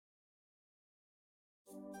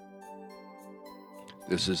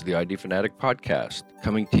This is the ID Fanatic Podcast,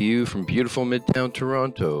 coming to you from beautiful Midtown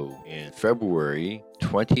Toronto in February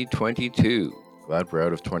 2022. Glad we're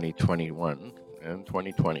out of 2021 and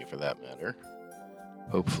 2020 for that matter.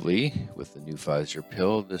 Hopefully, with the new Pfizer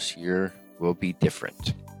pill, this year will be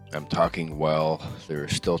different. I'm talking while there are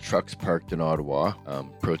still trucks parked in Ottawa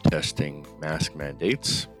protesting mask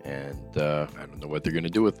mandates, and I don't know what they're going to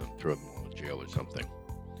do with them, throw them all in jail or something.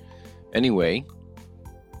 Anyway,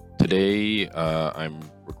 today I'm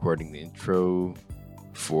recording the intro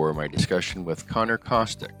for my discussion with Conor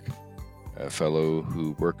Kostick, a fellow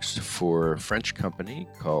who works for a French company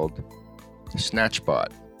called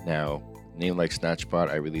Snatchbot. Now, a name like Snatchbot,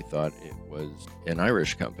 I really thought it was an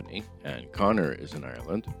Irish company, and Conor is in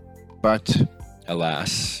Ireland, but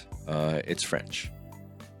alas, it's French.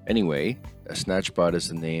 Anyway, a Snatchbot is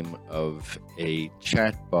the name of a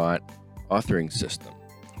chatbot authoring system.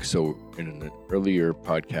 So in an earlier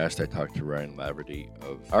podcast, I talked to Ryan Laverty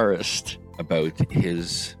of Arist about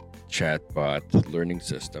his chatbot learning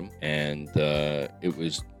system, and it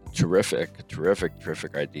was terrific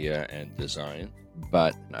idea and design,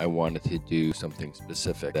 but I wanted to do something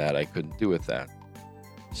specific that I couldn't do with that.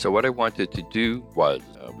 So what I wanted to do was,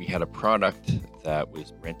 we had a product that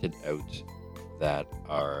was rented out that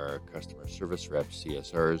our customer service reps,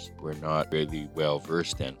 CSRs, were not really well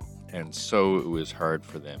versed in. And so it was hard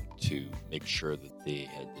for them to make sure that they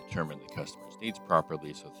had determined the customer's needs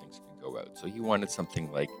properly so things could go out. So he wanted something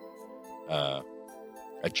like a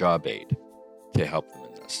job aid to help them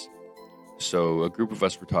in this. So a group of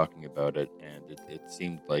us were talking about it, and it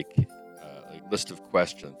seemed like a list of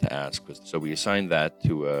questions to ask. So we assigned that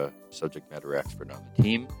to a subject matter expert on the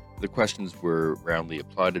team. The questions were roundly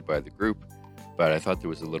applauded by the group, but I thought there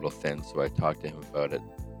was a little thin, so I talked to him about it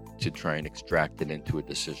to try and extract it into a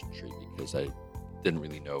decision tree, because I didn't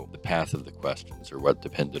really know the path of the questions or what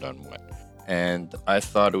depended on what. And I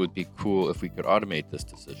thought it would be cool if we could automate this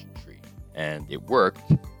decision tree. And it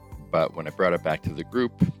worked, but when I brought it back to the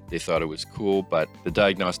group, they thought it was cool, but the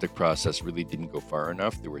diagnostic process really didn't go far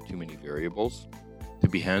enough. There were too many variables to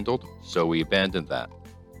be handled, so we abandoned that.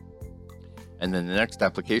 And then the next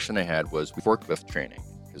application I had was forklift training,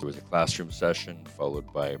 because it was a classroom session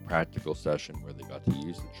followed by a practical session where they got to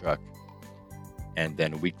use the truck. And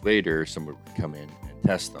then a week later, someone would come in and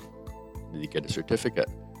test them. They get a certificate.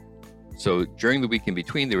 So during the week in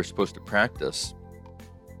between, they were supposed to practice,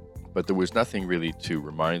 but there was nothing really to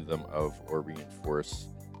remind them of or reinforce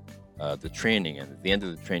the training. And at the end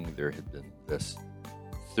of the training, there had been this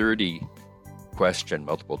 30-question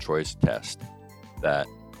multiple choice test that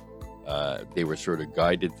they were sort of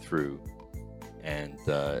guided through. And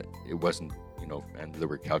it wasn't, and there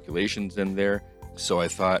were calculations in there. So I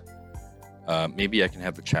thought maybe I can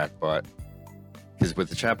have the chatbot, because with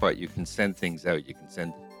the chatbot, you can send things out. You can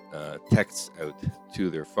send texts out to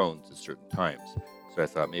their phones at certain times. So I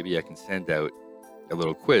thought maybe I can send out a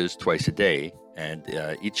little quiz twice a day, and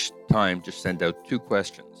each time just send out 2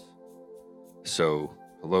 questions. So,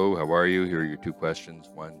 hello, how are you? Here are your 2 questions,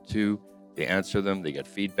 1, 2. They answer them, they get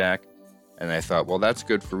feedback. And I thought, well, that's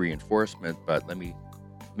good for reinforcement, but let me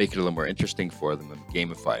make it a little more interesting for them and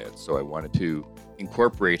gamify it. So I wanted to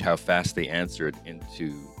incorporate how fast they answered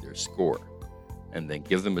into their score, and then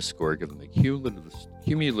give them a score, give them a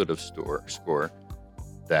cumulative score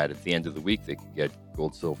that at the end of the week they could get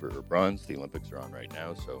gold, silver, or bronze. The Olympics are on right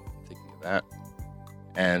now, so I'm thinking of that.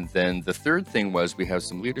 And then the third thing was we have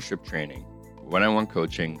some leadership training, one-on-one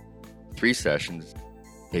coaching, 3 sessions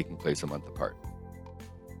taking place a month apart.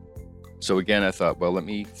 So again, I thought, well, let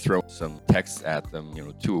me throw some texts at them,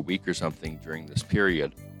 2 a week or something during this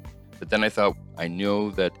period. But then I thought, I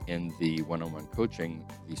know that in the one-on-one coaching,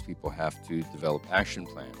 these people have to develop action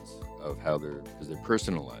plans of how because they're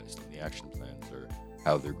personalized, and the action plans are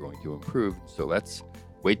how they're going to improve. So let's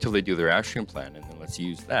wait till they do their action plan, and then let's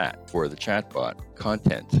use that for the chatbot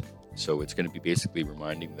content. So it's going to be basically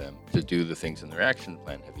reminding them to do the things in their action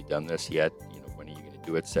plan. Have you done this yet? When are you going to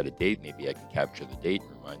do it? Set a date. Maybe I can capture the date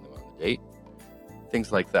and remind them on the date.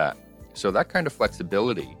 Things like that. So that kind of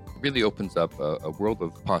flexibility really opens up a world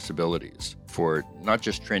of possibilities for not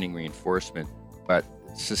just training reinforcement, but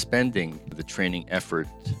suspending the training effort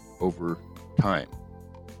over time.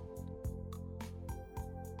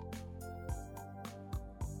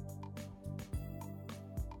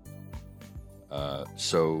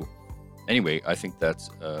 So anyway, I think that's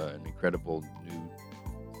an incredible new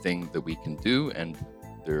thing that we can do. And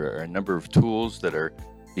there are a number of tools that are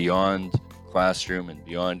beyond classroom and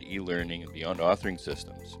beyond e-learning and beyond authoring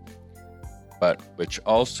systems, but which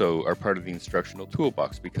also are part of the instructional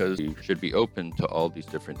toolbox, because you should be open to all these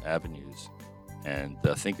different avenues and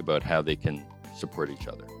think about how they can support each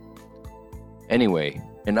other. Anyway,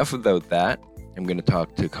 enough about that. I'm going to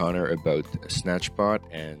talk to Conor about Snatchbot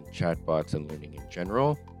and chatbots and learning in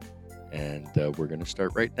general. And we're going to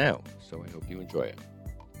start right now. So I hope you enjoy it.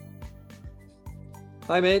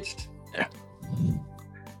 Hi, Mitch. Yeah.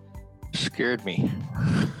 Scared me.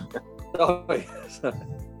 Sorry.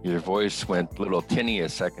 Your voice went a little tinny a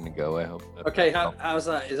second ago. I hope. Okay, how's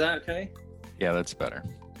that? Is that okay? Yeah, that's better.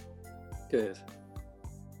 Good.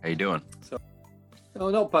 How you doing? Oh,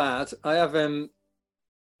 not bad. I have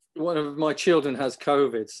one of my children has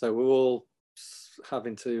COVID, so we're all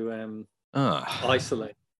having to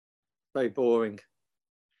isolate. Very boring.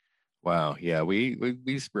 Wow. Yeah, we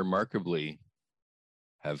remarkably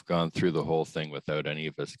have gone through the whole thing without any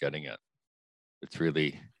of us getting it. It's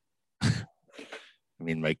really, I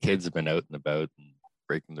mean, my kids have been out and about and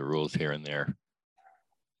breaking the rules here and there.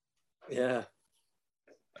 Yeah.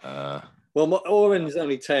 Well, my Oren's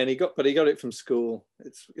only 10. He got it from school.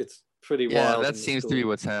 It's pretty wild. Yeah, that seems to be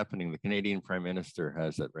what's happening. The Canadian Prime Minister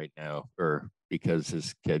has it right now, or because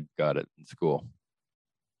his kid got it in school.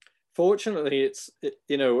 Fortunately,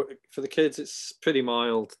 for the kids, it's pretty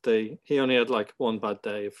mild. He only had like one bad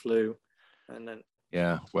day of flu, and then.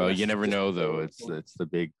 Yeah, well, you never know though. It's the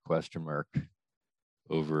big question mark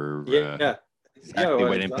over exactly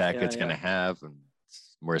what impact it's going to have, and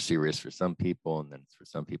it's more serious for some people, and then for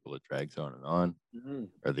some people it drags on and on,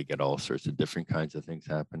 or they get all sorts of different kinds of things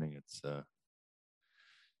happening. It's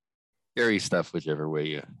scary stuff, whichever way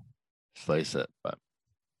you slice it. But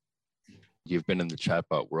you've been in the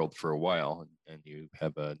chatbot world for a while, and you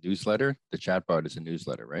have a newsletter. The chatbot is a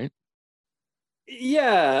newsletter, right?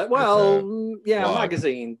 Yeah, well, yeah, blog.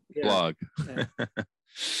 Magazine. Yeah. Blog. Yeah.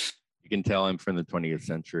 You can tell I'm from the 20th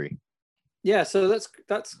century. Yeah, so that's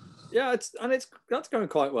going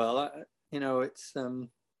quite well. I'm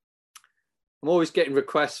always getting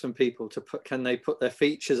requests from people can they put their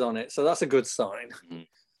features on it? So that's a good sign.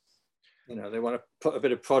 They want to put a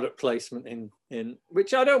bit of product placement in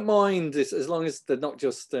which I don't mind, as long as they're not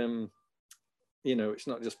just it's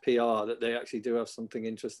not just PR, that they actually do have something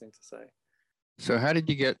interesting to say. So how did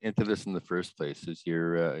you get into this in the first place? Is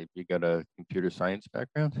you got a computer science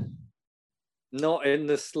background? Not in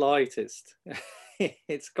the slightest.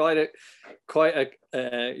 It's quite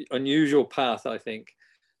a unusual path, I think.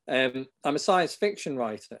 I'm a science fiction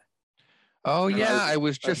writer. Oh yeah, I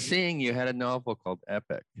was just seeing you had a novel called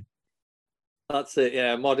Epic. That's it,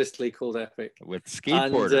 yeah, modestly called Epic. With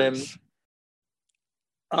skateboarders.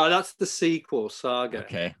 That's the sequel, Saga.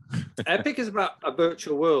 Okay. Epic is about a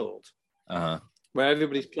virtual world where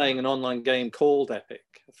everybody's playing an online game called Epic,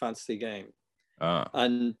 a fantasy game.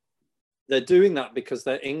 And they're doing that because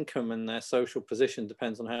their income and their social position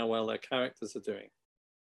depends on how well their characters are doing.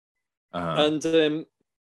 And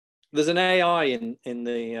there's an AI in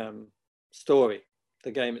the story.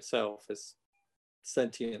 The game itself is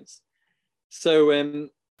sentience. So, and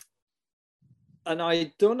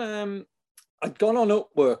I'd gone on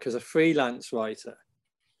Upwork as a freelance writer,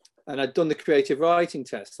 and I'd done the creative writing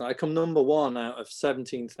test, and I come number 1 out of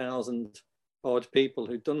 17,000 odd people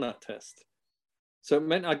who'd done that test. So it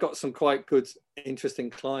meant I got some quite good,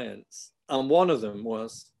 interesting clients, and one of them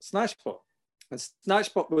was Snatchbot. And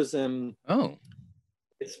Snatchbot was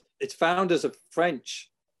its founders are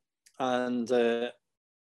French, and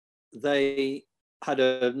they had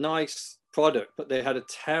a nice product, but they had a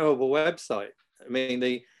terrible website. I mean,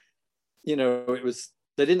 they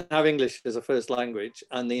didn't have English as a first language,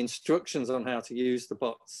 and the instructions on how to use the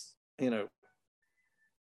bots,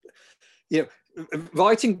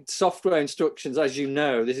 writing software instructions, as you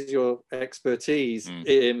know, this is your expertise,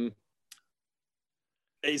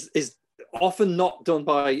 is often not done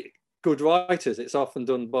by good writers. It's often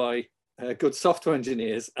done by good software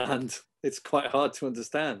engineers, and it's quite hard to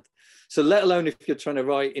understand. So let alone if you're trying to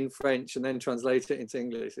write in French and then translate it into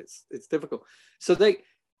English, it's difficult. So they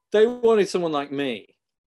wanted someone like me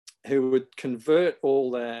who would convert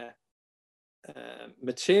all their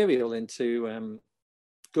material into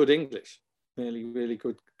good English, really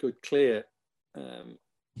good, clear.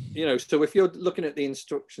 So if you're looking at the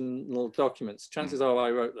instructional documents, chances are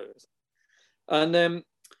I wrote those. And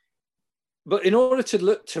but in order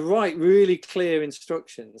to write really clear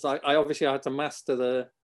instructions, I obviously had to master the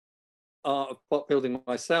art of bot building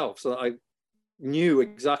myself, so that I knew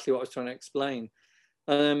exactly what I was trying to explain.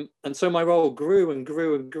 And so my role grew and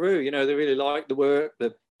grew and grew. They really liked the work.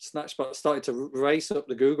 The Snatchbot started to race up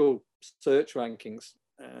the Google search rankings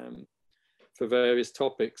for various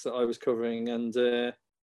topics that I was covering. And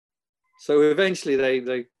so eventually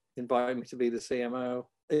they invited me to be the CMO,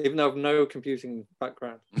 even though I have no computing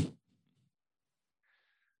background.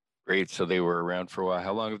 Great. So they were around for a while.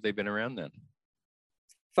 How long have they been around then?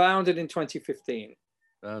 Founded in 2015.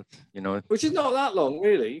 Which is not that long,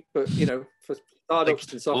 really, but for startups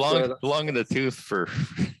like and software, long in the tooth for.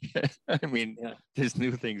 I mean, there's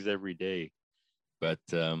new things every day, but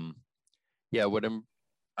I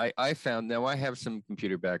found, now I have some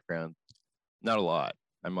computer background, not a lot.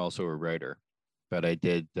 I'm also a writer, but I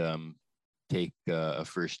did take a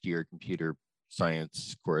first year computer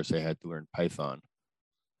science course. I had to learn Python,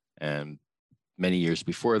 and many years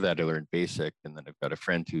before that, I learned BASIC, and then I've got a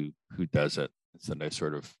friend who does it, so I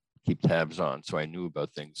sort of keep tabs on. So I knew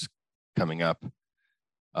about things coming up.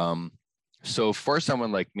 So for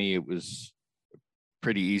someone like me, it was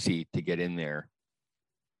pretty easy to get in there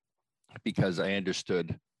because I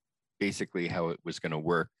understood basically how it was going to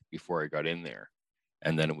work before I got in there.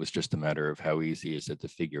 And then it was just a matter of how easy is it to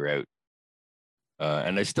figure out.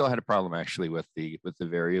 And I still had a problem actually with the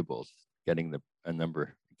variables, getting a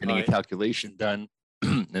calculation done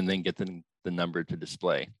and then get the number to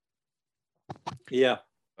display. Yeah,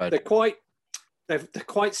 but they're quite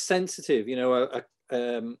sensitive.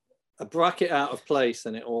 A bracket out of place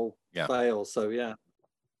and it all fails. So yeah.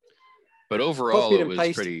 But overall, it was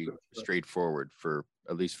pretty straightforward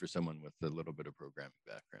at least for someone with a little bit of programming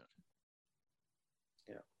background.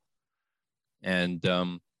 Yeah. And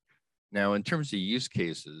now in terms of use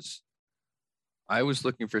cases, I was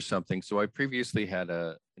looking for something. So I previously had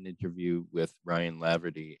an interview with Ryan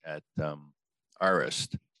Laverty at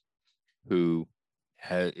Arist, who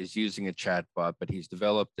is using a chatbot, but he's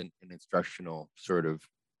developed an instructional sort of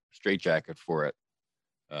straitjacket for it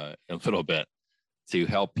a little bit to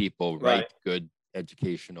help people write good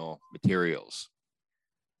educational materials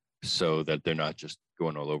so that they're not just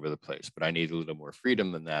going all over the place. But I need a little more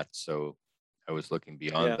freedom than that. So I was looking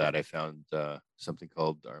beyond that. I found something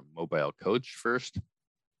called our Mobile Coach first.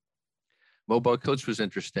 Mobile Coach was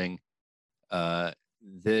interesting. The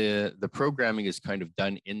programming is kind of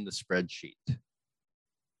done in the spreadsheet,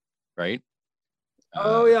 right?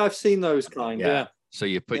 I've seen those kind. Yeah. So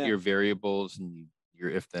you put your variables and your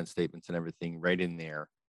if-then statements and everything right in there.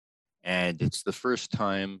 And it's the first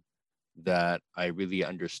time that I really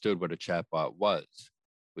understood what a chatbot was,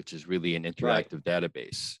 which is really an interactive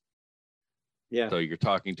database. Yeah. So you're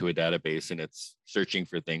talking to a database and it's searching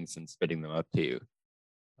for things and spitting them up to you.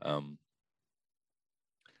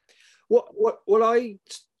 What I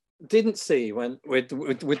didn't see with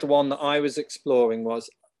the one that I was exploring was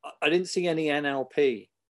I didn't see any NLP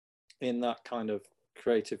in that kind of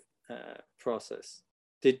creative process.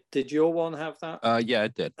 Did your one have that? Yeah,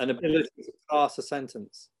 it did. An ability to pass a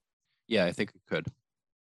sentence. Yeah, I think it could.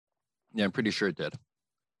 Yeah, I'm pretty sure it did.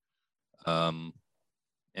 And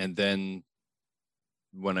then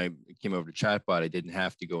when I came over to Chatbot, I didn't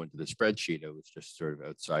have to go into the spreadsheet. I was just sort of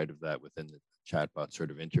outside of that within the Chatbot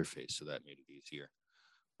sort of interface, so that made it easier.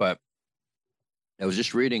 But I was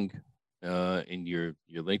just reading in your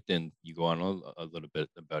LinkedIn, you go on a little bit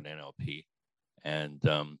about NLP, and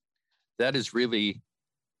that is really,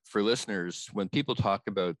 for listeners, when people talk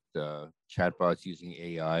about chatbots using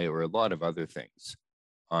AI or a lot of other things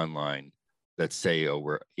online that say, oh,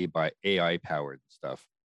 we're AI powered stuff,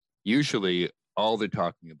 usually all they're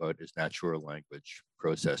talking about is natural language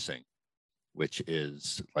processing, which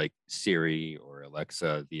is like Siri or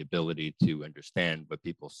Alexa, the ability to understand what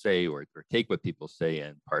people say or take what people say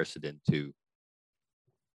and parse it into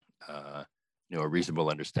a reasonable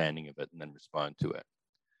understanding of it and then respond to it.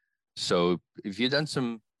 So if you've done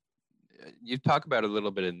you talk about it a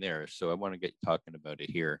little bit in there. So I want to get talking about it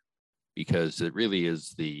here because it really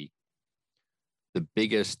is the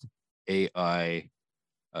biggest AI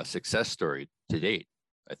success story to date,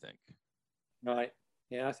 I think. Right.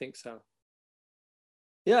 Yeah, I think so.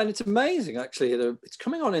 Yeah, and it's amazing actually. It's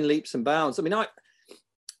coming on in leaps and bounds. I mean,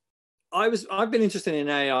 I've been interested in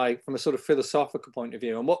AI from a sort of philosophical point of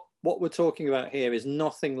view, and what we're talking about here is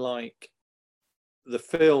nothing like the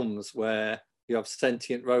films where you have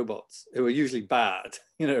sentient robots who are usually bad,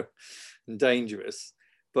 and dangerous.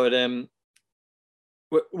 But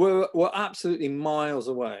we're absolutely miles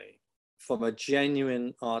away from a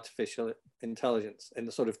genuine artificial intelligence in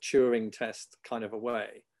the sort of Turing test kind of a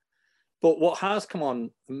way. But what has come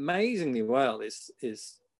on amazingly well is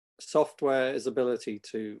software's ability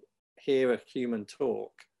to hear a human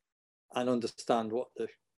talk and understand what the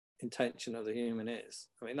intention of the human is.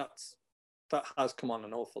 I mean, that has come on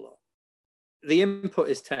an awful lot. The input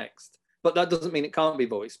is text, but that doesn't mean it can't be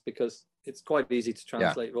voice because it's quite easy to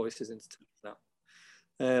translate voices into text now.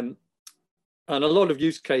 And a lot of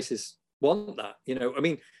use cases want that. I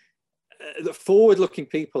mean, the forward-looking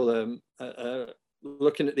people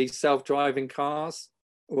looking at these self-driving cars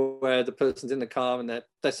where the person's in the car and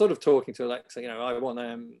they're sort of talking to Alexa, I want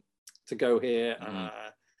to go here.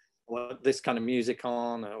 this kind of music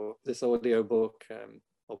on, or this audio book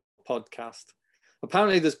or podcast.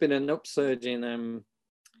 Apparently, there's been an upsurge in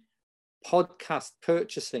podcast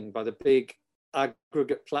purchasing by the big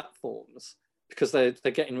aggregate platforms because they're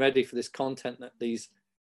getting ready for this content that these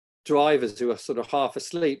drivers who are sort of half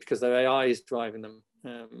asleep because their AI is driving them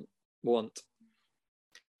want.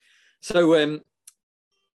 So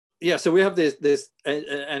yeah, so we have this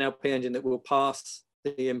NLP engine that will pass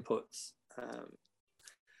the inputs,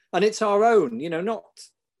 and it's our own. You know,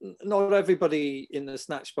 not everybody in the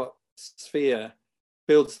Snatchbot sphere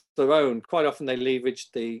builds their own. Quite often they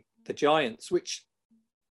leverage the giants, which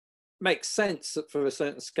makes sense for a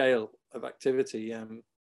certain scale of activity,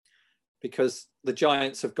 because the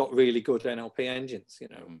giants have got really good NLP engines, you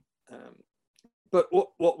know. But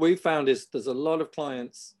what we found is there's a lot of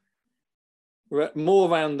clients more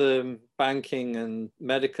around the banking and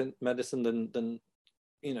medicine than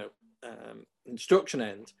you know, instruction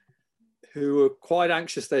end, who are quite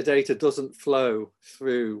anxious their data doesn't flow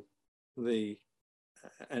through the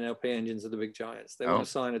NLP engines of the big giants. They want to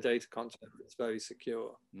sign a data contract that's very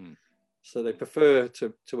secure. So they prefer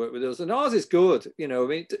to work with us. And ours is good. You know, I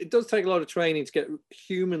mean, it does take a lot of training to get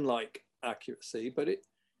human-like accuracy, but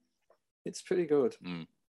it's pretty good.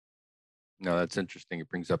 No, that's interesting. It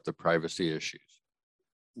brings up the privacy issues.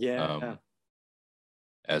 Yeah.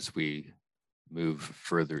 As we move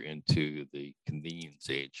further into the convenience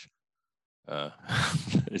age,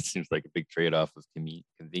 it seems like a big trade-off of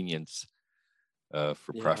convenience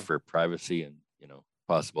for privacy and, you know,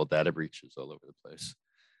 possible data breaches all over the place.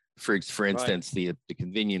 For instance, the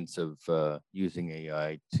convenience of using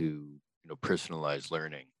AI to, you know, personalize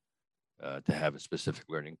learning, to have a specific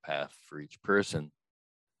learning path for each person.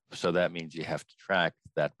 So that means you have to track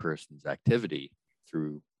that person's activity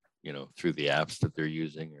through, you know, through the apps that they're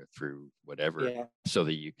using or through whatever, so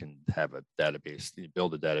that you can have a database,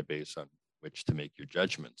 build a database on which to make your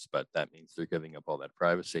judgments. But that means they're giving up all that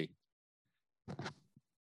privacy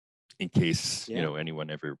in case, you know, anyone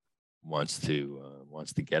ever wants to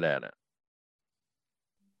get at it.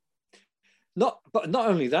 But not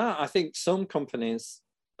only that, I think some companies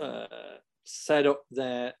set up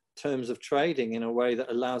their terms of trading in a way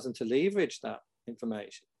that allows them to leverage that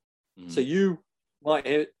information. So you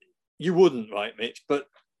wouldn't, right, Mitch, but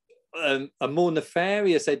a more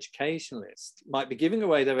nefarious educationalist might be giving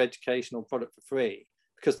away their educational product for free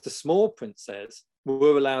because the small print says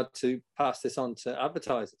we're allowed to pass this on to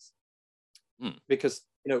advertisers, because,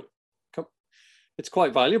 you know, it's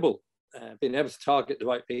quite valuable being able to target the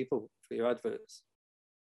right people for your adverts.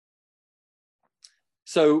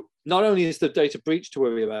 So not only is the data breach to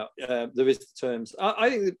worry about, there is the terms. I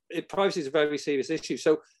think privacy is a very serious issue.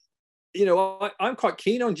 So, you know, I'm quite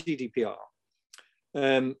keen on GDPR,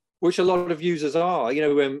 which a lot of users are. You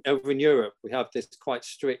know, over in Europe, we have this quite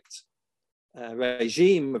strict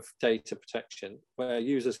regime of data protection where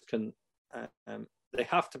users can, they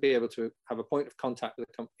have to be able to have a point of contact with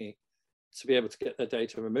the company to be able to get their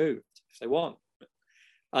data removed if they want.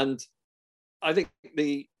 And I think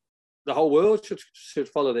the whole world should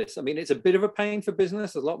follow this. I mean, it's a bit of a pain for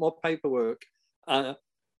business. There's a lot more paperwork, but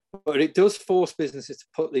it does force businesses to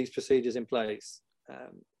put these procedures in place.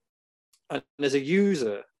 And as a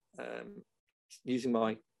user, using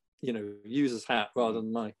my, you know, user's hat rather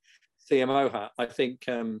than my CMO hat, I think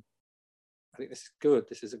this is good.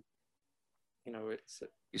 This is a, you know, it's.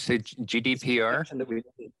 You say GDPR?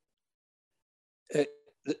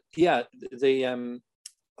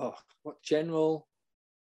 What general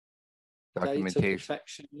documentation,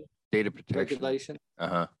 data protection regulation.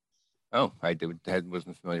 Oh, I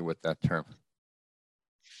wasn't familiar with that term.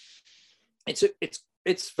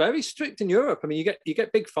 It's very strict in Europe. I mean, you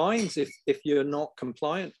get big fines if you're not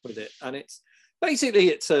compliant with it, and it's basically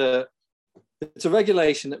it's a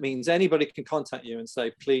regulation that means anybody can contact you and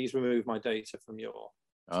say, please remove my data from your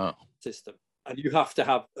system, and you have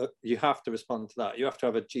to respond to that. You have to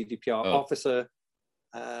have a GDPR officer.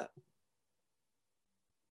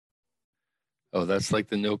 That's like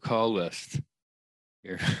the no-call list.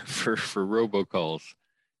 For robocalls.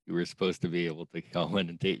 You were supposed to be able to call in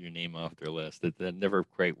and take your name off their list. That never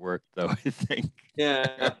quite worked, though, I think.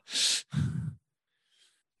 Yeah.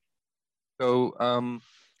 So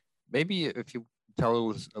maybe if you tell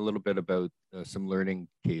us a little bit about some learning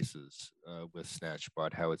cases with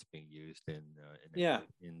Snatchbot, how it's being used in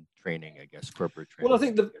training, I guess, corporate training. Well, I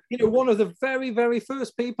think one of the very, very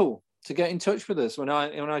first people to get in touch with us when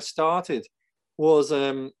I started was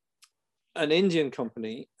an Indian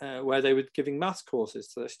company where they were giving maths courses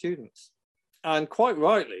to their students, and quite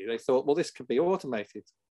rightly they thought, well, this could be automated,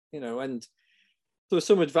 you know, and there were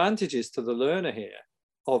some advantages to the learner here.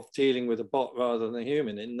 of dealing with a bot rather than a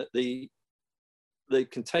human, in that they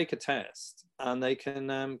can take a test and they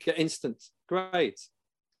can get instant grades.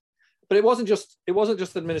 But it wasn't just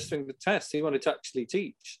administering the test. He wanted to actually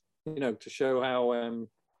teach, to show how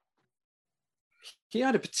he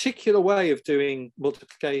had a particular way of doing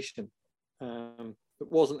multiplication. It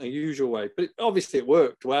wasn't a usual way, but obviously it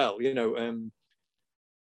worked well. Can't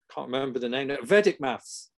remember the name. Vedic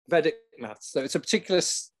maths. So it's a particular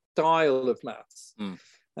style of maths.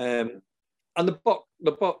 And the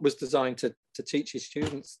bot was designed to teach his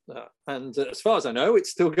students that. And as far as I know,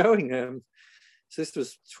 it's still going. So this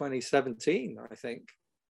was 2017, I think.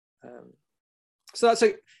 So that's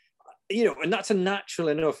and that's a natural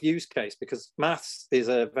enough use case, because maths is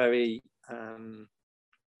a very,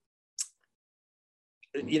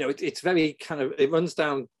 it's very kind of, it runs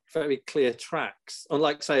down very clear tracks,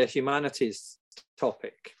 unlike, say, a humanities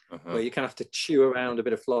topic, where you kind of have to chew around a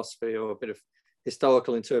bit of philosophy or a bit of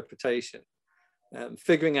historical interpretation.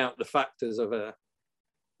 Figuring out the factors of a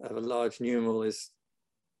large numeral it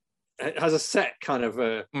has a set kind of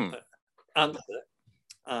answer,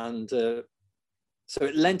 and so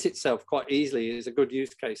it lent itself quite easily as a good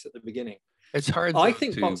use case at the beginning. It's hard. I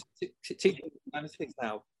think bots teaching humanities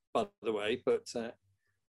now, by the way, but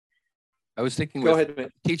I was thinking, go with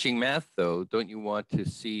ahead, teaching math, though, don't you want to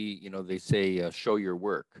see, they say, show your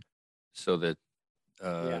work, so that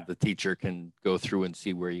the teacher can go through and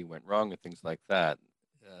see where you went wrong and things like that.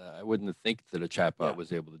 I wouldn't think that a chatbot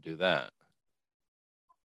was able to do that.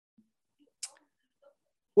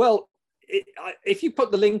 Well, if you put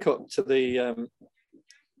the link up to the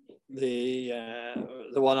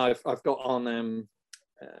one I've got on,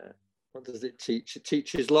 what does it teach? It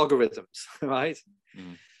teaches logarithms, right?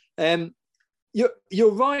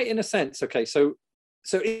 You're right in a sense. Okay, so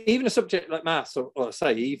even a subject like maths, or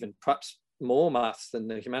say even perhaps more maths than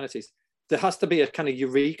the humanities, there has to be a kind of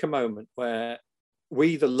eureka moment where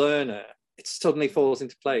we, the learner, it suddenly falls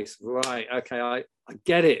into place. Right? Okay, I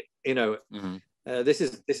get it. This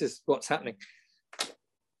is what's happening.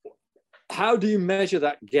 How do you measure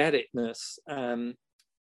that get-itness? I'm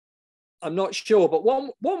not sure, but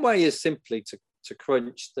one way is simply to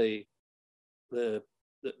crunch the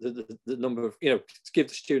number of, to give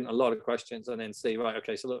the student a lot of questions and then see, right,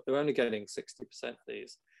 okay, so look, they're only getting 60% of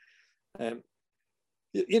these. I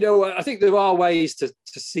think there are ways to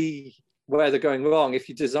see where they're going wrong if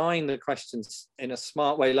you design the questions in a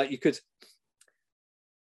smart way. Like you could,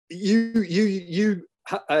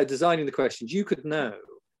 designing the questions, you could know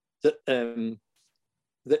that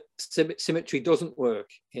that symmetry doesn't work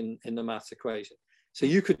in the maths equation. So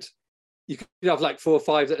you could have like 4 or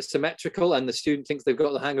 5 that are symmetrical and the student thinks they've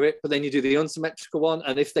got the hang of it, but then you do the unsymmetrical one,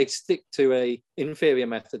 and if they stick to a inferior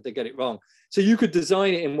method, they get it wrong. So you could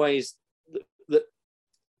design it in ways that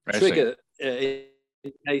trigger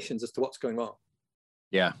indications as to what's going on.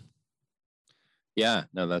 Yeah,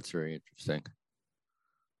 no, that's very interesting.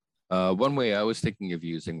 One way I was thinking of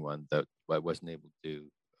using one that I wasn't able to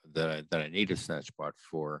do, that I needed Snatchbot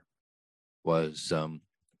for, was I'm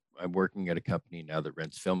working at a company now that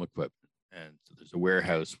rents film equipment, and so there's a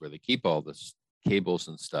warehouse where they keep all this cables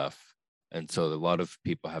and stuff, and so a lot of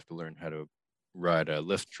people have to learn how to ride a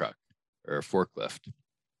lift truck or a forklift,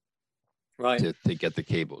 right, to get the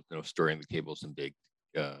cable, storing the cables in big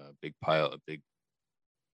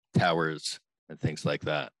towers and things like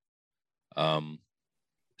that.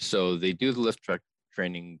 So they do the lift truck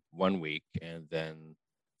training one week, and then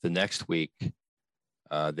the next week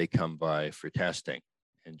they come by for testing,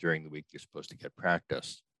 and during the week you're supposed to get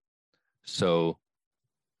practice. So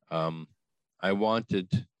I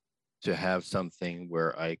wanted to have something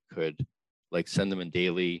where I could send them a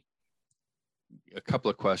couple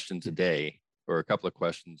of questions a day, or a couple of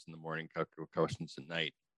questions in the morning, a couple of questions at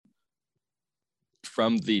night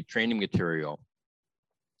from the training material,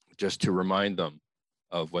 just to remind them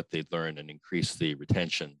of what they'd learned and increase the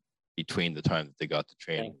retention between the time that they got the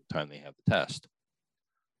training and the time they have the test.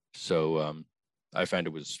 So I found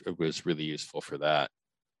it was really useful for that.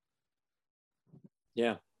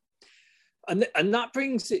 Yeah, and that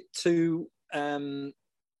brings it to a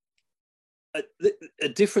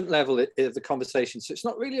different level of the conversation. So it's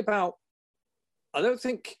not really about, I don't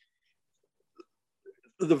think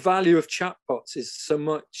the value of chatbots is so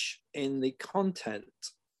much in the content,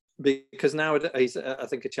 because nowadays I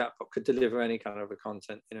think a chatbot could deliver any kind of a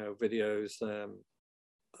content, videos,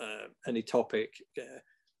 any topic.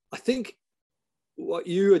 I think what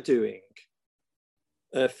you are doing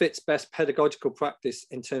fits best pedagogical practice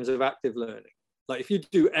in terms of active learning. Like if you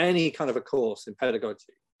do any kind of a course in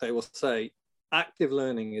pedagogy, they will say active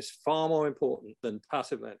learning is far more important than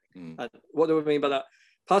passive learning. And what do I mean by that?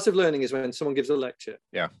 Passive learning is when someone gives a lecture.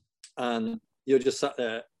 Yeah. And you're just sat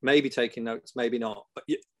there, maybe taking notes, maybe not. But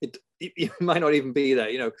you might not even be there.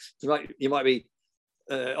 You know, you might be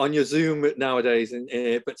on your Zoom nowadays,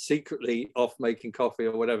 but secretly off making coffee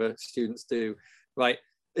or whatever students do, right?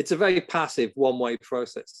 It's a very passive one-way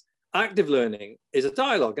process. Active learning is a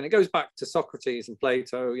dialogue, and it goes back to Socrates and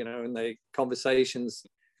Plato, you know, and the conversations.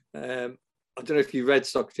 I don't know if you read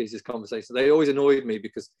Socrates' conversations. They always annoyed me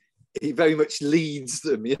because he very much leads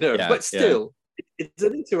them, you know, but still, it's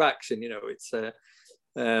an interaction, you know, it's,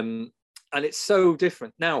 and it's so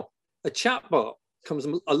different. Now, a chatbot comes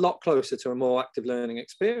a lot closer to a more active learning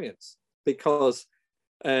experience because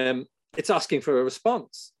it's asking for a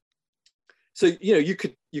response. So, you know,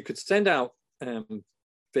 you could send out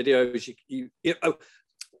videos.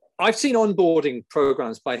 I've seen onboarding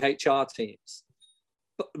programs by HR teams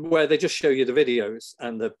where they just show you the videos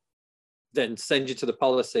and then send you to the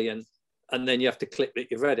policy, and then you have to click that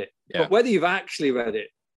you've read it. Yeah. But whether you've actually read it,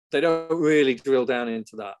 they don't really drill down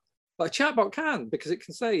into that. But a chatbot can, because it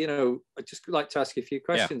can say, you know, I'd just like to ask you a few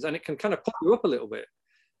questions, and it can kind of pop you up a little bit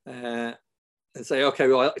and say, okay,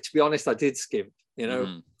 well, to be honest, I did skim, you know,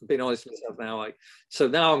 I'm being honest with myself now. So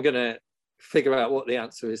now I'm going to figure out what the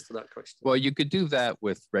answer is to that question. Well, you could do that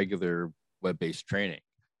with regular web-based training.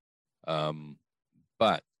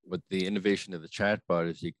 But with the innovation of the chatbot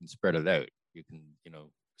is you can spread it out. You can, you know,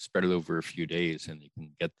 spread it over a few days, and you can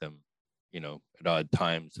get them, you know, at odd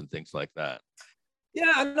times and things like that.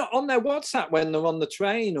 Yeah, and on their WhatsApp when they're on the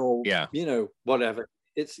train or, you know, whatever.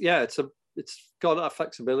 It's got that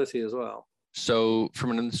flexibility as well. So from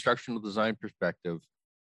an instructional design perspective,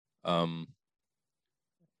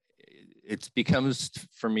 it becomes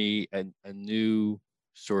for me a new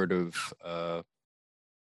sort of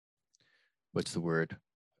what's the word?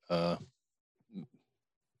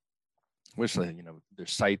 Which, you know,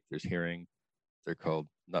 there's sight, there's hearing. They're called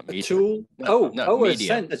not media. Tool.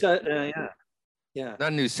 Media. Yeah.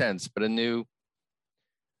 Not a new sense, but a new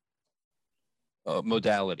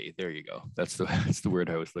modality. There you go. That's the word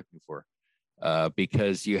I was looking for.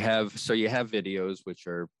 Because you have videos which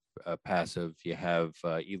are passive. You have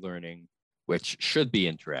e-learning, which should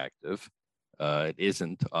be interactive. It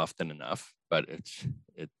isn't often enough, but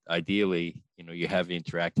it ideally, you know, you have the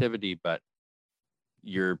interactivity, but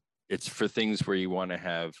it's for things where you want to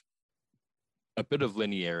have a bit of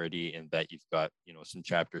linearity in that you've got, you know, some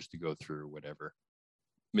chapters to go through, whatever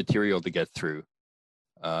material to get through.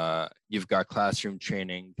 You've got classroom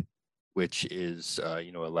training, which is,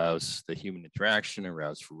 you know, allows the human interaction,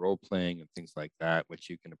 allows for role playing and things like that, which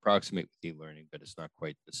you can approximate with e-learning, but it's not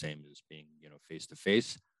quite the same as being, you know,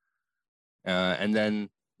 face-to-face. And then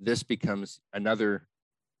this becomes another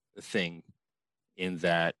thing in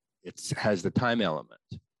that it has the time element.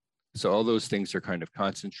 So all those things are kind of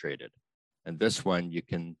concentrated. And this one, you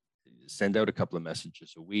can send out a couple of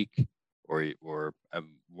messages a week or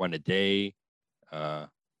one a day,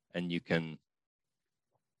 and you can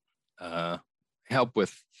help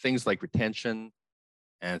with things like retention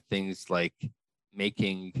and things like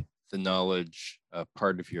making the knowledge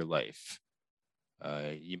part of your life.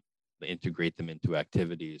 You integrate them into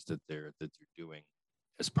activities that they're doing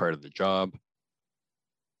as part of the job.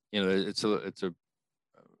 You know, it's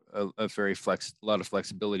a very lot of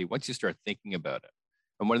flexibility once you start thinking about it.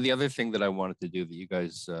 And one of the other thing that I wanted to do that you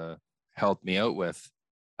guys helped me out with,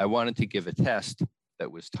 I wanted to give a test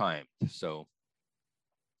that was timed. So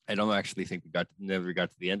I don't actually think we never got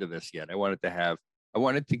to the end of this yet. I wanted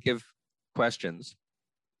to give questions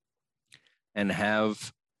and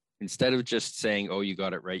have, instead of just saying, oh, you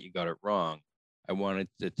got it right, you got it wrong, I wanted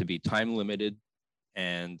it to be time limited,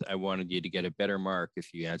 and I wanted you to get a better mark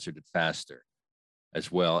if you answered it faster,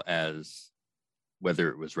 as well as whether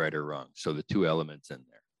it was right or wrong. So the two elements in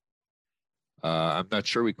there. I'm not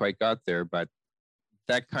sure we quite got there, but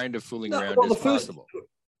that kind of fooling around is possible.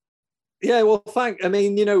 Yeah, well,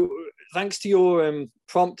 thanks to your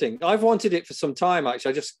prompting. I've wanted it for some time,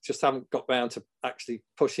 actually. I just haven't got round to actually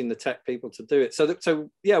pushing the tech people to do it. So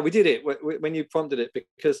yeah, we did it when you prompted it,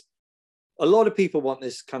 because a lot of people want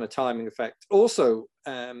this kind of timing effect. Also,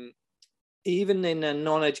 even in a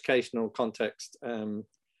non-educational context,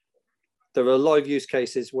 there are a lot of use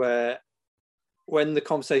cases where when the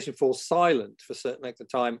conversation falls silent for a certain length of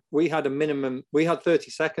time, we had 30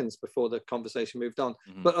 seconds before the conversation moved on.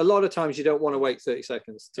 Mm-hmm. But a lot of times you don't want to wait 30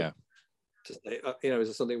 seconds to say, you know, is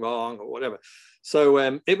there something wrong or whatever.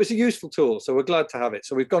 So it was a useful tool. So we're glad to have it.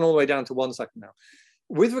 So we've gone all the way down to 1 second now.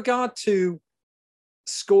 With regard to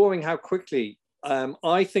scoring how quickly,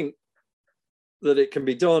 I think that it can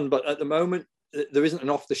be done, but at the moment, there isn't an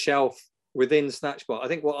off-the-shelf within Snatchbot. I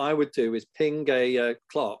think what I would do is ping a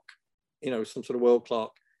clock some sort of world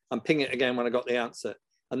clock, and ping it again when I got the answer.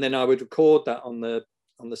 And then I would record that on the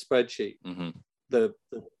spreadsheet. Mm-hmm. But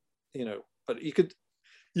you could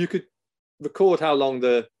record how long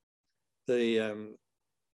the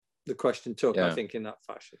question took, I think, in that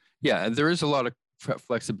fashion. Yeah, and there is a lot of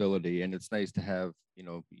flexibility, and it's nice to have,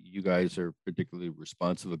 you guys are particularly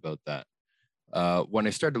responsive about that. When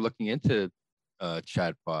I started looking into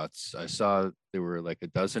chatbots, I saw there were like a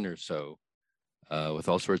dozen or so with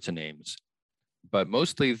all sorts of names, but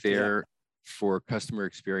mostly they're for customer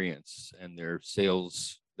experience and their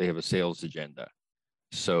sales. They have a sales agenda.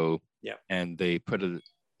 So, and they put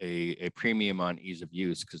a premium on ease of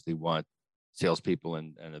use because they want salespeople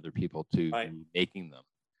and other people to be making them.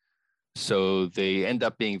 So they end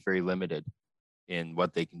up being very limited in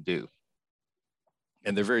what they can do.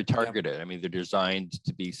 And they're very targeted. I mean, they're designed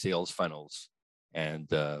to be sales funnels and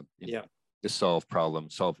to solve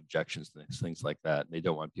problems, solve objections, things like that. And they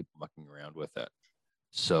don't want people mucking around with it.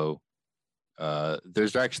 So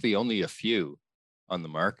there's actually only a few on the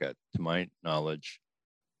market, to my knowledge,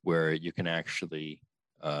 where you can actually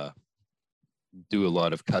do a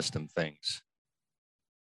lot of custom things.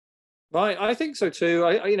 Right, I think so too.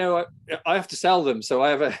 I have to sell them, so I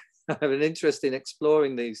have an interest in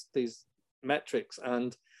exploring these metrics,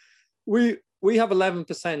 and we have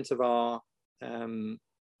 11% of our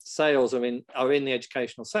sales are in the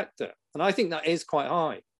educational sector, and I think that is quite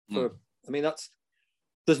high. I mean, that's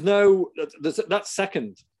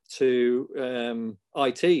second to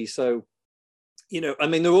IT. So I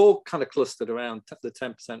mean, they're all kind of clustered around the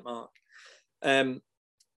 10% mark. But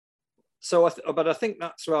I think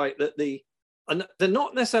that's right, that and they're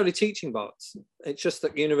not necessarily teaching bots. It's just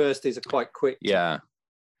that universities are quite quick. Yeah.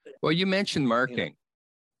 Well, you mentioned marking,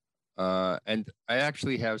 and I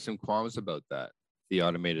actually have some qualms about that, the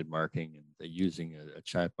automated marking and using a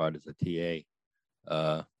chatbot as a TA.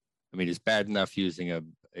 I mean, it's bad enough using a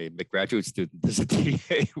graduate student as a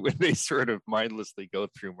TA when they sort of mindlessly go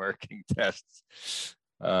through marking tests.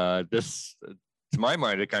 This, to my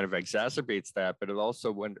mind, it kind of exacerbates that, but I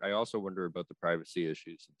also wonder about the privacy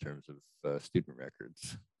issues in terms of student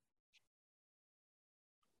records.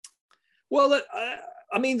 Well,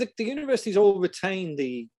 I mean, the universities all retain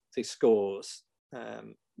the scores.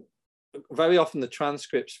 Very often the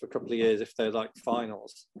transcripts for a couple of years if they're like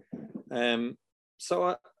finals.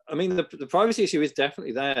 So I mean, the privacy issue is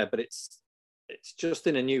definitely there, but it's just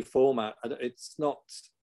in a new format. It's not.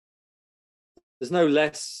 There's no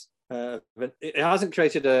less. It hasn't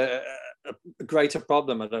created a greater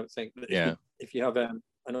problem, I don't think. If you have an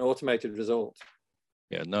automated result.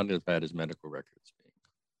 Yeah, not as bad as medical records.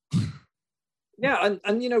 Yeah, and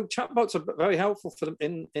chatbots are very helpful for them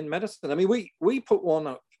in medicine. I mean, we put one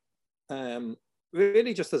up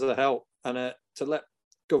really just as a help and to let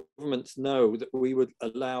governments know that we would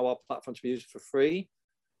allow our platform to be used for free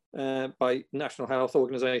by national health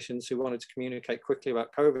organizations who wanted to communicate quickly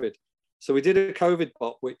about COVID. So we did a COVID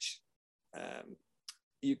bot, which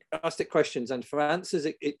you asked it questions, and for answers,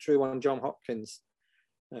 it drew on John Hopkins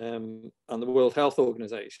and the World Health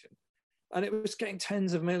Organization. And it was getting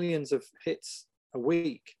tens of millions of hits a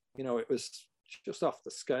week. It was just off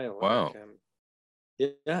the scale. Wow.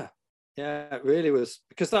 Yeah, it really was.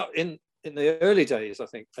 Because that in the early days, I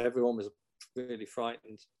think everyone was really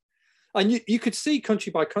frightened. And you could see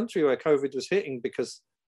country by country where COVID was hitting because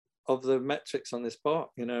of the metrics on this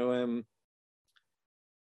bot,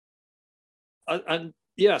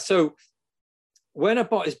 so when a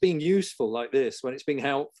bot is being useful like this, when it's being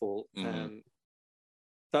helpful,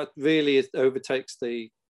 that really overtakes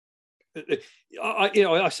the.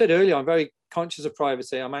 I said earlier, I'm very conscious of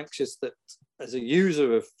privacy. I'm anxious that as a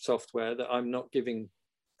user of software that I'm not giving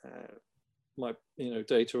my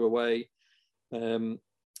data away, and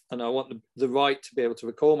I want the right to be able to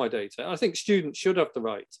recall my data. I think students should have the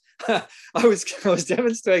right. I was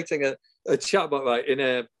demonstrating a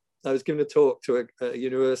chatbot I was giving a talk to a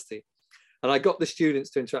university, and I got the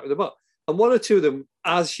students to interact with the bot. And one or two of them,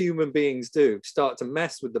 as human beings do, start to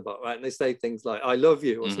mess with the bot, right? And they say things like, I love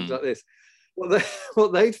you, or something like this.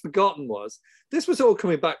 What they'd forgotten was, this was all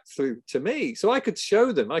coming back through to me. So I could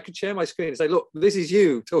show them, I could share my screen and say, look, this is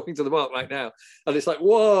you talking to the bot right now. And it's like,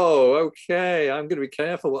 whoa, okay, I'm going to be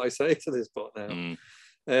careful what I say to this bot now.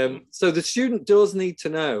 So the student does need to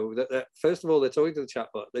know that, first of all, they're talking to the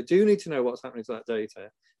chatbot. They do need to know what's happening to that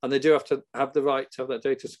data. And they do have to have the right to have that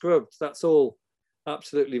data scrubbed. That's all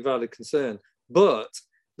absolutely valid concern. But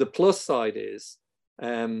the plus side is,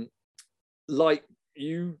 like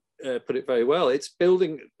you put it very well, it's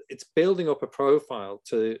building up a profile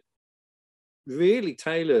to really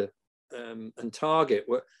tailor and target.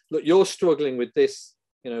 Look, you're struggling with this.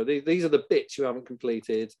 These are the bits you haven't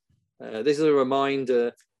completed. This is a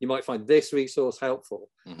reminder. You might find this resource helpful.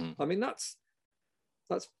 I mean, that's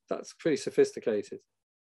pretty sophisticated.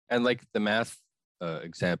 And like the math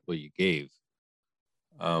example you gave,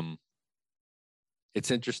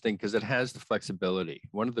 it's interesting because it has the flexibility.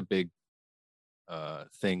 One of the big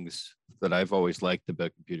things that I've always liked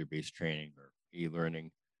about computer-based training or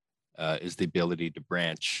e-learning is the ability to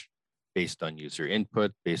branch based on user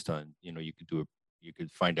input, based on, you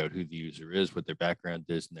could find out who the user is, what their background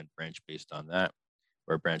is, and then branch based on that,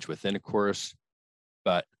 or branch within a course.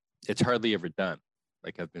 But it's hardly ever done.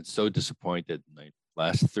 Like, I've been so disappointed in the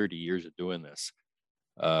last 30 years of doing this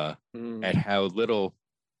at how little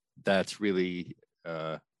that's really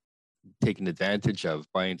taken advantage of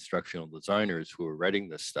by instructional designers who are writing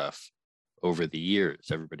this stuff over the years.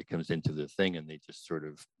 Everybody comes into the thing and they just sort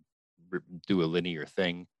of do a linear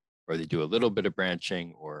thing, or they do a little bit of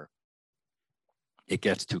branching, or it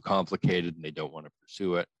gets too complicated and they don't want to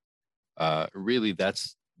pursue it. Really,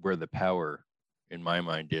 that's where the power, in my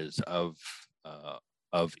mind, is of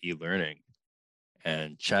e-learning.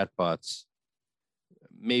 And chatbots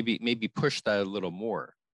maybe push that a little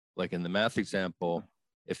more. Like in the math example,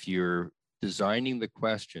 if you're designing the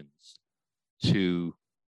questions to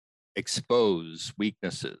expose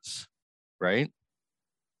weaknesses, right?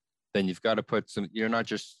 Then you've got to put some, you're not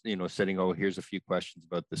just, saying, oh, here's a few questions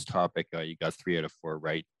about this topic. You got 3 out of 4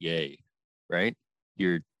 right, yay, right?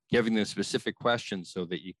 You're giving them specific questions so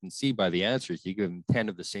that you can see by the answers, you give them 10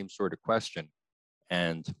 of the same sort of question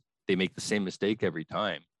and they make the same mistake every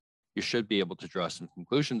time. You should be able to draw some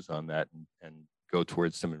conclusions on that and go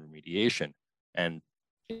towards some remediation. And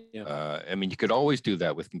I mean, you could always do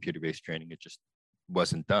that with computer-based training. It just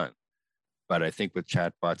wasn't done. But I think with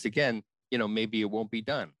chatbots, again, maybe it won't be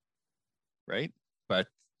done, right? But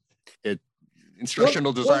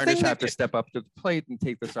instructional designers have to step up to the plate and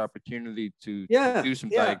take this opportunity to do some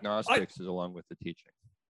diagnostics along with the teaching.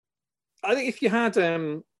 I think if you had,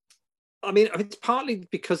 I mean, it's partly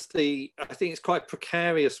because I think it's quite a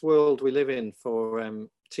precarious world we live in for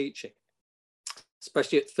teaching,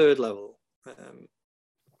 especially at third level,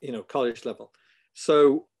 college level.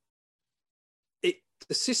 So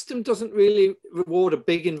the system doesn't really reward a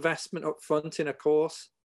big investment up front in a course.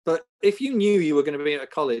 But if you knew you were going to be at a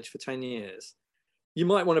college for 10 years, you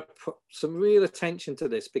might want to put some real attention to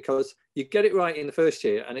this, because you get it right in the first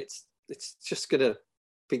year and it's just going to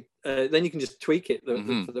be, then you can just tweak it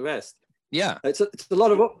for the rest. Yeah. It's a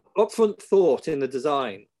lot of upfront thought in the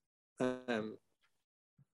design. I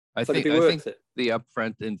think the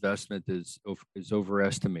upfront investment is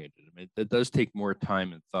overestimated. I mean, it does take more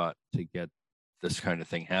time and thought to get this kind of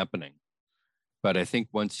thing happening. But I think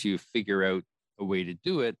once you figure out a way to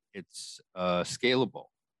do it, it's scalable.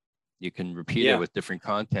 You can repeat it with different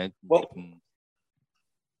content. You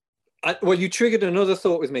triggered another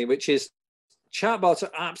thought with me, which is chatbots are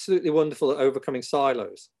absolutely wonderful at overcoming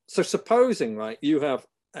silos. So supposing, right, you have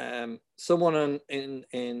someone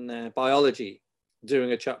in biology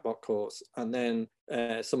doing a chatbot course, and then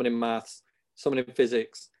someone in maths, someone in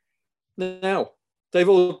physics. Now, they've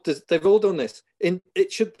all done this.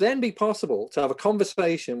 It should then be possible to have a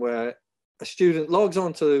conversation where a student logs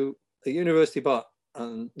onto a university bot,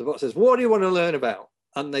 and the bot says, "What do you want to learn about?"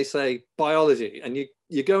 And they say biology, and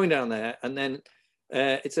you're going down there, and then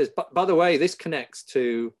it says, "By the way, this connects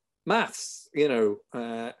to maths," and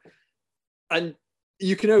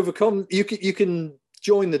you can overcome. You can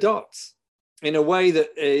join the dots in a way that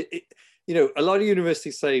a lot of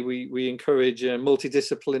universities say we encourage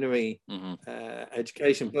multidisciplinary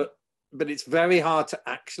education, but it's very hard to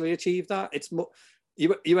actually achieve that. It's more,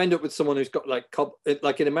 you end up with someone who's got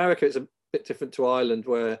like in America, it's a bit different to Ireland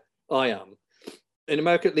where I am. In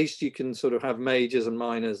America, at least, you can sort of have majors and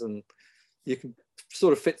minors, and you can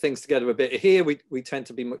sort of fit things together a bit. Here, we tend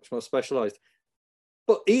to be much more specialized.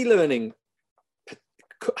 But e-learning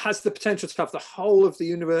has the potential to have the whole of the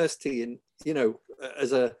university in,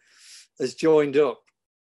 as joined up.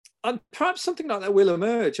 And perhaps something like that will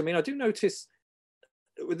emerge. I mean, I do notice,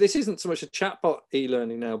 this isn't so much a chatbot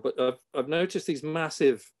e-learning now, but I've noticed these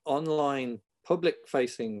massive online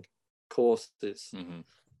public-facing courses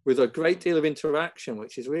with a great deal of interaction,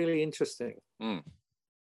 which is really interesting.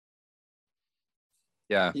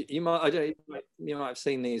 Yeah, you might have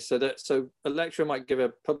seen these. So a lecturer might give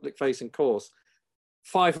a public-facing course.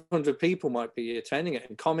 500 people might be attending it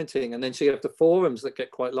and commenting, and then so you have the forums that get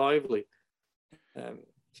quite lively.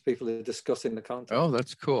 People are discussing the content. Oh,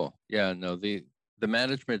 that's cool. Yeah, no, the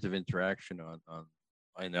management of interaction on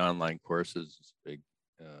online courses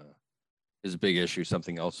is a big issue.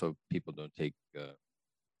 Something also people don't take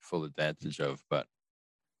full advantage of. But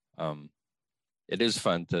it is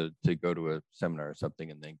fun to go to a seminar or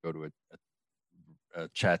something and then go to a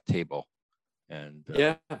chat table and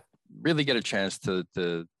really get a chance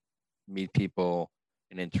to meet people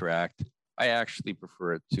and interact. I actually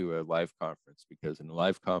prefer it to a live conference because in a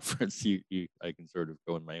live conference, I can sort of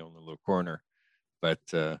go in my own little corner. But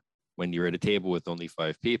when you're at a table with only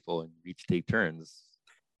 5 people and you each take turns,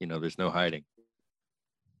 there's no hiding.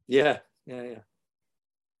 Yeah.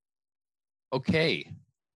 Okay,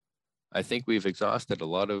 I think we've exhausted a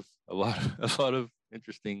lot of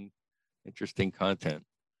interesting content.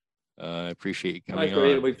 I appreciate you coming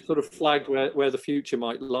on. We've sort of flagged where the future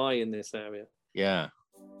might lie in this area. Yeah.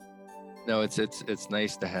 No, it's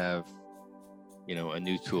nice to have, a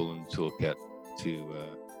new tool in the toolkit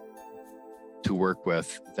to work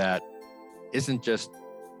with that isn't just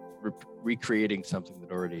recreating something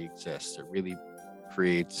that already exists. It really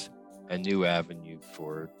creates a new avenue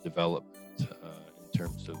for development in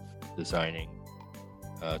terms of designing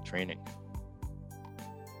training.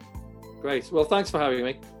 Great. Well, thanks for having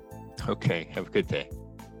me. Okay. Have a good day.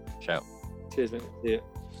 Ciao. Cheers, mate. See you.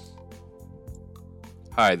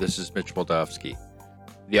 Hi, this is Mitch Moldavsky.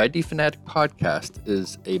 The ID Fanatic podcast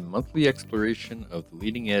is a monthly exploration of the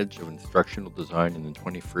leading edge of instructional design in the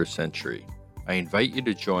 21st century. I invite you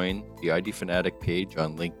to join the ID Fanatic page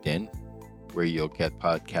on LinkedIn, where you'll get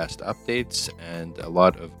podcast updates and a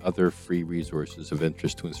lot of other free resources of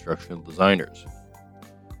interest to instructional designers.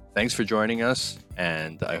 Thanks for joining us,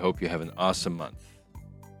 and I hope you have an awesome month.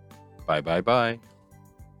 Bye.